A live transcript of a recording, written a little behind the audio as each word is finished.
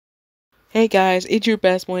Hey guys, it's your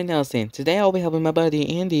best boy Nelson. Today I'll be helping my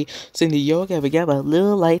buddy Andy sing the Yo Gabba Gabba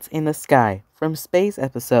Little Lights in the Sky from Space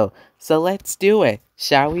episode. So let's do it,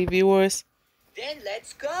 shall we, viewers? Then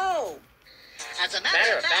let's go! As a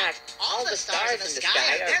matter of fact, all the stars in the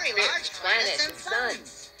sky are very large planets and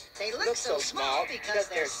suns. They look so small because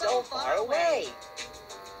they're so far away.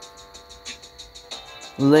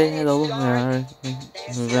 Little light,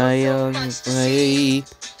 little light,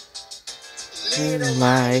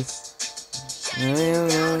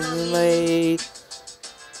 little light.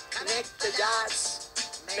 Connect the dots,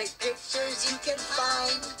 make pictures you can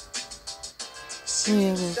find.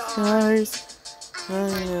 See the stars,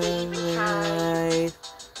 light.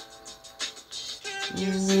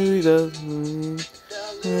 The moon,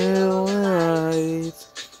 little light.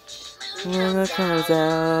 When it comes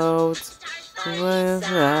out, when it's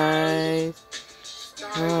light.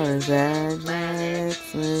 Stars and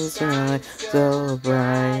planets in the sky, so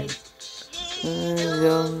bright.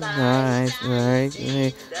 Little light, bright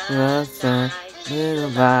in the sun, little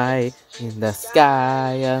light in the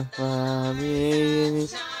sky above me.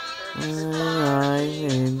 Light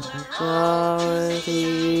in the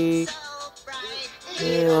quality,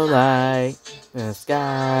 little light in the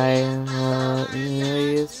sky above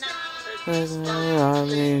me.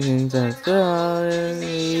 Light in the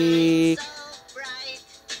quality.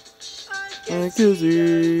 I can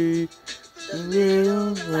see the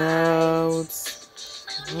little clouds,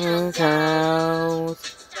 the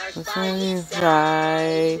clouds, the sunny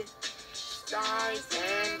sky. Stars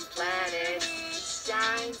and planets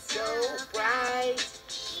shine so bright.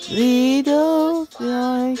 Little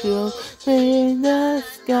circles in the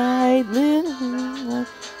sky, little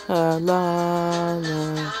la la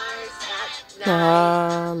la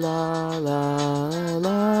la la la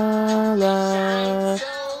la la.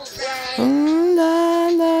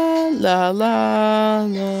 La la la la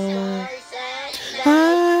la.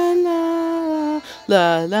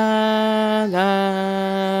 La la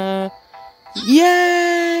la.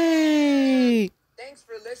 Yay! Thanks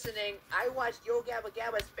for listening. I watched Yo Gabba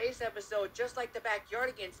Gabba Space episode just like the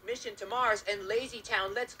Backyardigans Mission to Mars and Lazy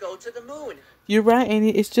Town Let's Go to the Moon. You're right,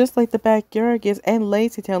 Andy. It's just like the Backyardigans and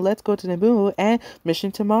Lazy Town Let's Go to the Moon and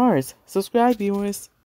Mission to Mars. Subscribe, viewers.